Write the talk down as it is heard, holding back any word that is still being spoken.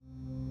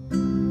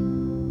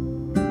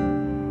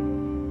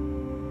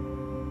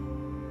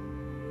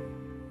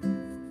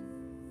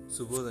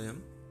శుభోదయం.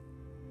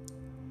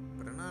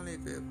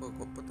 ప్రణాళిక యొక్క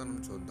గొప్పతనం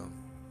చూద్దాం.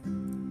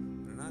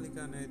 ప్రణాళిక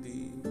అనేది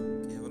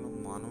కేవలం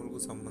మానవులకు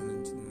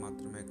సంబంధించింది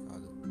మాత్రమే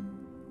కాదు.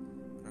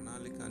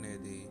 ప్రణాళిక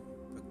అనేది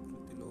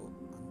ప్రకృతిలో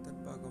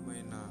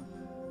అంతర్భాగమైన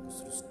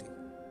సృష్టి.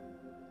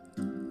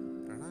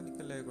 ప్రణాళిక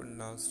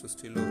లేకుండా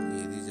సృష్టిలో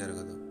ఏదీ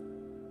జరగదు.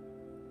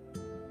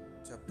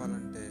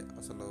 చెప్పాలంటే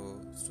అసలు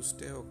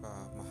సృష్టి ఒక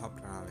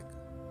మహాప్రణాళిక.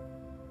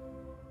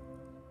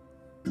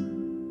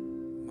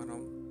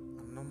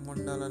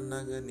 వండాలన్నా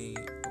కానీ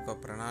ఒక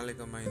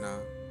ప్రణాళికమైన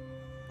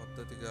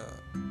పద్ధతిగా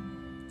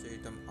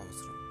చేయటం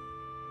అవసరం.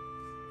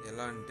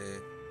 ఎలా అంటే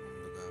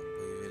ముందుగా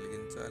పొయ్యి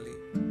వెలిగించాలి,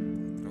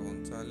 పాత్ర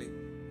ఉంచాలి,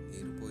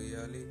 నీరు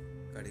పోయాలి,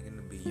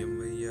 కడిగిన బియ్యం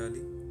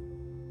వేయాలి,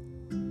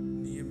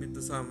 నియమిత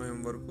సమయం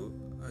వరకు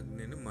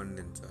అగ్నిని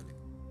మండించాలి.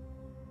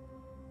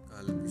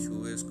 కాలికి షూ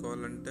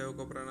వేసుకోవాలంటే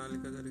ఒక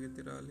ప్రణాళిక జరిగి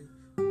తీరాలి.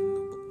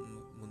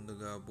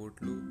 ముందుగా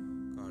బూట్లు,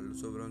 కాళ్ళు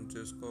శుభ్రం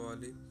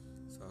చేసుకోవాలి,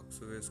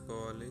 సాక్స్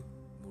వేసుకోవాలి,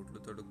 బూట్లు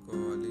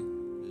తొడుక్కోవాలి,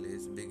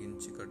 లేస్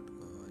బిగించి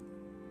కట్టుకోవాలి.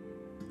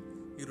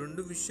 ఈ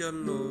రెండు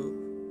విషయాల్లో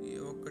ఏ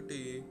ఒక్కటి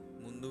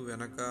ముందు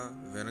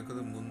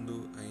వెనకది ముందు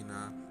అయినా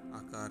ఆ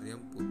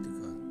కార్యం పూర్తి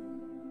కాదు.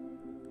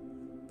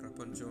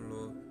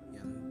 ప్రపంచంలో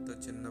ఎంత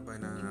చిన్న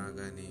పైన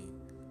కానీ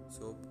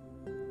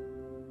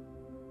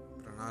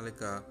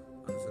ప్రణాళిక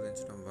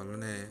అనుసరించడం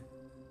వల్లనే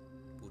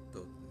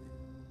పూర్తవుతుంది.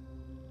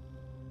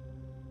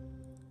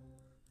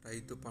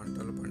 రైతు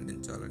పంటలు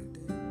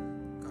పండించాలంటే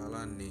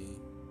కాలాన్ని,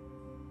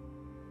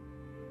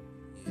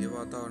 ఏ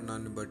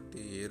వాతావరణాన్ని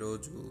బట్టి ఏ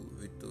రోజు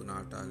విత్తు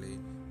నాటాలి,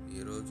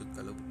 ఏ రోజు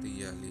కలుపు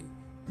తీయాలి,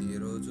 ఏ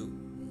రోజు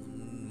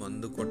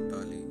మందు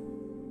కొట్టాలి,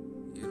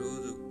 ఏ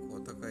రోజు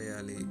కోత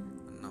కయ్యాలి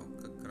అన్న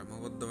ఒక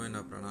క్రమబద్ధమైన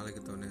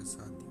ప్రణాళికతోనే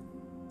సాధ్యం.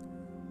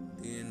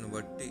 దీనిని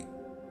బట్టి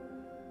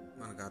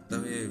మనకు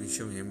అర్థమయ్యే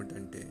విషయం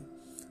ఏమిటంటే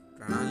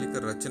ప్రణాళిక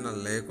రచన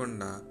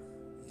లేకుండా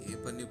ఏ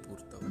పని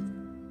పూర్తవదు.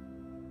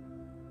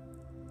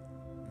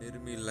 మీరు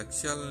మీ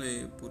లక్ష్యాలని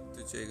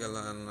పూర్తి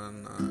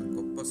చేయగలనన్న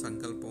గొప్ప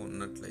సంకల్పం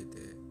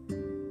ఉన్నట్లయితే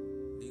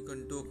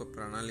నీకంటూ ఒక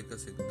ప్రణాళిక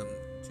సిద్ధం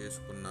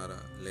చేసుకున్నారా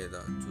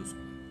లేదా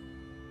చూసుకోండి.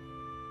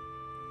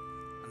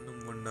 అన్నం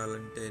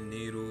వండాలంటే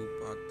నీరు,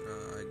 పాత్ర,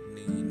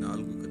 అగ్ని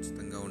 4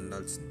 ఖచ్చితంగా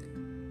ఉండాల్సిందే.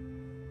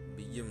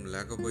 బియ్యం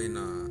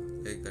లేకపోయినా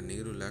లేక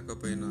నీరు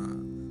లేకపోయినా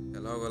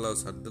ఎలాగోలా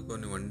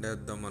సర్దుకొని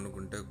వండేద్దాం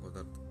అనుకుంటే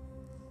కుదరదు.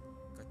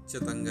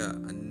 ఖచ్చితంగా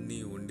అన్నీ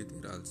వండి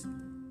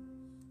తీరాల్సిందే.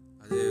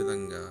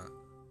 అదేవిధంగా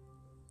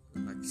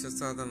లక్ష్య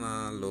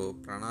సాధనలో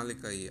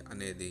ప్రణాళిక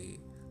అనేది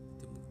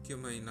అతి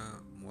ముఖ్యమైన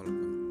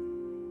మూలకం.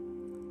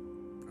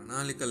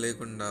 ప్రణాళిక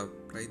లేకుండా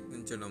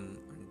ప్రయత్నించడం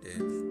అంటే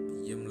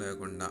బియ్యం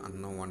లేకుండా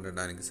అన్నం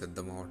వండడానికి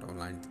సిద్ధమవటం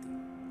లాంటిది.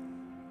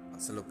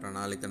 అసలు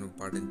ప్రణాళికను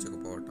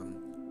పాటించకపోవటం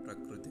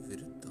ప్రకృతి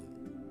విరుద్ధం.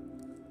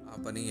 ఆ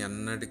పని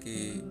ఎన్నటికీ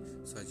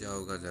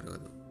సజావుగా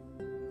జరగదు.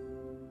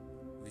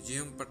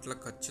 విజయం పట్ల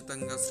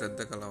ఖచ్చితంగా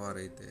శ్రద్ధ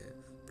కలవారైతే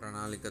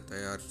ప్రణాళిక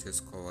తయారు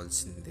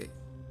చేసుకోవాల్సిందే.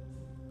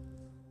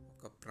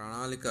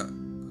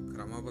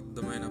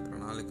 క్రమబద్ధమైన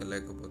ప్రణాళిక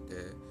లేకపోతే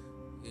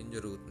ఏం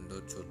జరుగుతుందో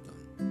చూద్దాం.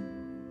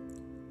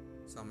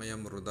 సమయం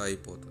వృధా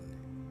అయిపోతుంది.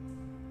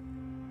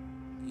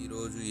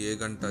 ఈరోజు ఏ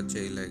గంట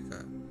చేయలేక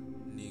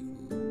నీకు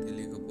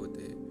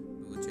తెలియకపోతే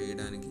నువ్వు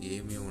చేయడానికి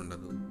ఏమీ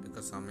ఉండదు.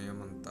 ఇక సమయం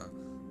అంతా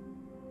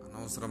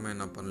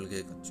అనవసరమైన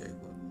పనులకే ఖర్చు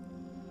అయిపోతుంది.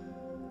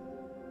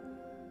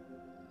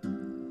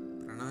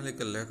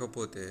 ప్రణాళిక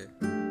లేకపోతే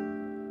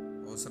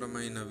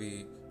అవసరమైనవి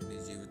నీ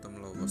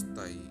జీవితంలో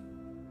వస్తాయి.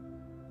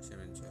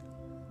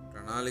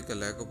 ప్రణాళిక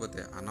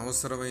లేకపోతే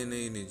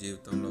అనవసరమైనవి నీ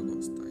జీవితంలోకి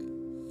వస్తాయి.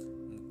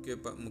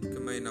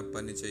 ముఖ్యమైన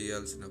పని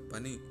చేయాల్సిన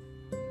పని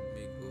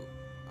మీకు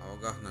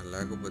అవగాహన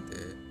లేకపోతే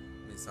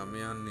మీ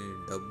సమయాన్ని,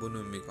 డబ్బును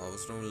మీకు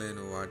అవసరం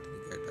లేని వాటిని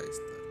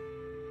కేటాయిస్తారు.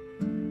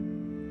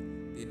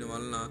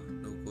 దీనివలన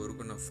నువ్వు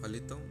కోరుకున్న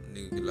ఫలితం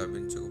నీకు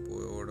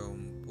లభించకపోవడం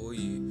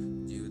పోయి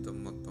జీవితం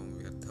మొత్తం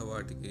వ్యర్థ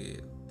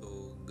వాటితో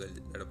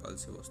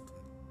గడపాల్సి వస్తుంది.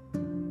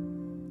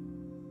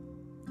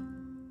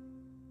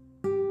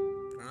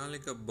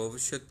 ప్రణాళిక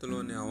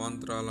భవిష్యత్తులోని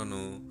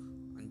అవాంతరాలను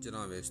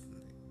అంచనా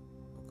వేస్తుంది.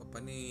 ఒక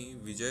పని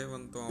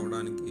విజయవంతం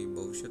అవడానికి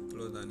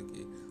భవిష్యత్తులో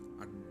దానికి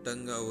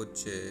అడ్డంగా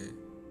వచ్చే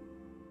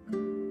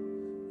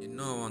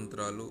ఎన్నో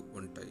అవాంతరాలు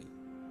ఉంటాయి.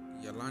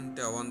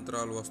 ఎలాంటి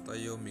అవాంతరాలు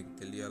వస్తాయో మీకు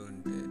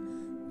తెలియాలంటే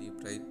నీ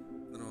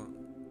ప్రయత్నం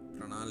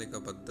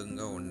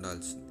ప్రణాళికబద్ధంగా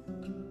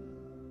ఉండాల్సింది.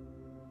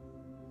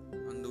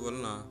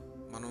 అందువలన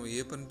మనం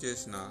ఏ పని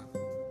చేసినా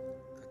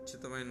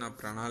ఖచ్చితమైన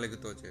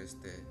ప్రణాళికతో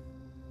చేస్తే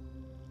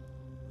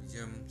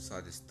విజయం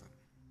సాధిస్తాం.